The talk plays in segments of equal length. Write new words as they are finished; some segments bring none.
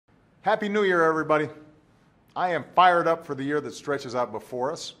Happy New Year, everybody. I am fired up for the year that stretches out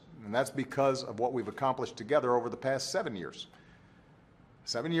before us, and that's because of what we've accomplished together over the past 7 years.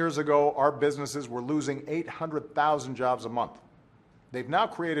 7 years ago, our businesses were losing 800,000 jobs a month. They've now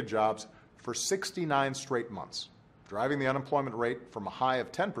created jobs for 69 straight months, driving the unemployment rate from a high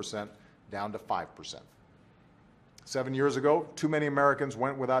of 10% down to 5%. 7 years ago, too many Americans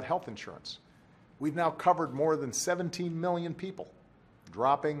went without health insurance. We've now covered more than 17 million people,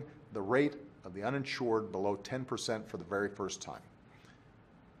 dropping the rate of the uninsured below 10% for the very first time.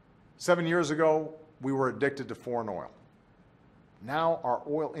 7 years ago, we were addicted to foreign oil. Now our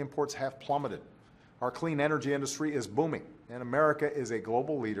oil imports have plummeted. Our clean energy industry is booming, and America is a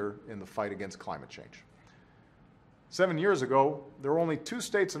global leader in the fight against climate change. 7 years ago, there were only 2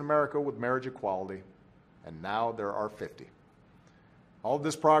 states in America with marriage equality, and now there are 50. All of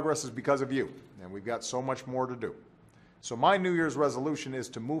this progress is because of you, and we've got so much more to do. So my New Year's resolution is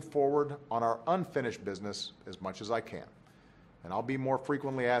to move forward on our unfinished business as much as I can, and I'll be more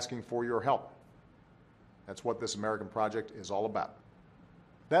frequently asking for your help. That's what this American project is all about.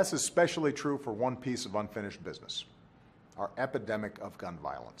 That's especially true for one piece of unfinished business, our epidemic of gun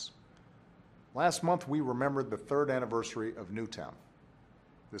violence. Last month, we remembered the 3rd anniversary of Newtown.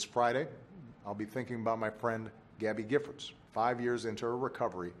 This Friday, I'll be thinking about my friend Gabby Giffords, 5 years into her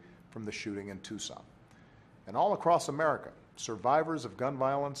recovery from the shooting in Tucson. And all across America, survivors of gun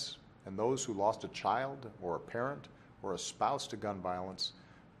violence and those who lost a child or a parent or a spouse to gun violence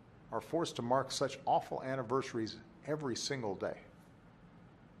are forced to mark such awful anniversaries every single day.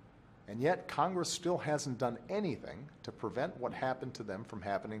 And yet, Congress still hasn't done anything to prevent what happened to them from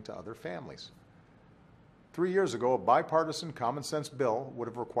happening to other families. 3 years ago, a bipartisan common sense bill would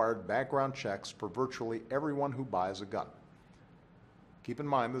have required background checks for virtually everyone who buys a gun. Keep in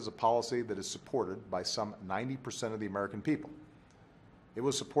mind, this is a policy that is supported by some 90% of the American people. It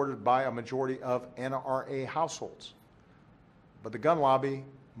was supported by a majority of NRA households. But the gun lobby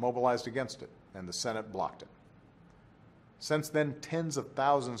mobilized against it, and the Senate blocked it. Since then, tens of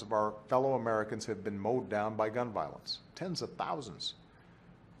thousands of our fellow Americans have been mowed down by gun violence. Tens of thousands.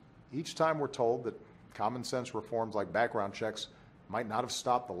 Each time we're told that common sense reforms like background checks might not have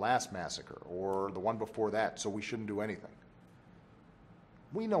stopped the last massacre or the one before that, so we shouldn't do anything.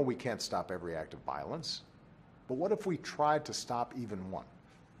 We know we can't stop every act of violence, but what if we tried to stop even one?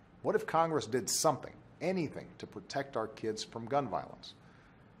 What if Congress did something, anything, to protect our kids from gun violence?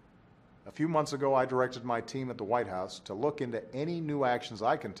 A few months ago, I directed my team at the White House to look into any new actions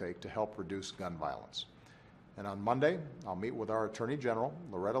I can take to help reduce gun violence. And on Monday, I'll meet with our Attorney General,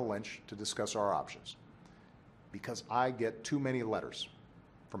 Loretta Lynch, to discuss our options. Because I get too many letters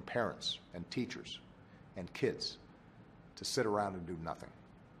from parents and teachers and kids to sit around and do nothing.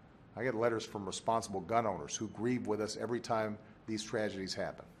 I get letters from responsible gun owners who grieve with us every time these tragedies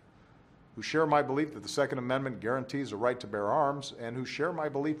happen, who share my belief that the Second Amendment guarantees a right to bear arms, and who share my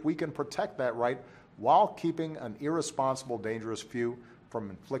belief we can protect that right while keeping an irresponsible, dangerous few from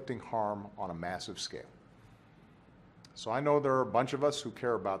inflicting harm on a massive scale. So I know there are a bunch of us who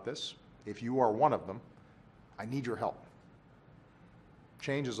care about this. If you are one of them, I need your help.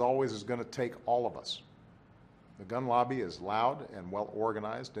 Change, as always, is going to take all of us. The gun lobby is loud and well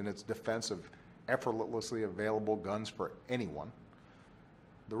organized in its defense of effortlessly available guns for anyone.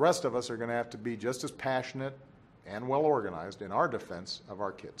 The rest of us are going to have to be just as passionate and well organized in our defense of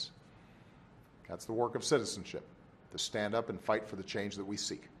our kids. That's the work of citizenship, to stand up and fight for the change that we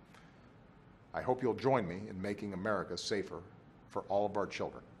seek. I hope you'll join me in making America safer for all of our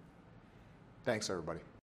children. Thanks, everybody.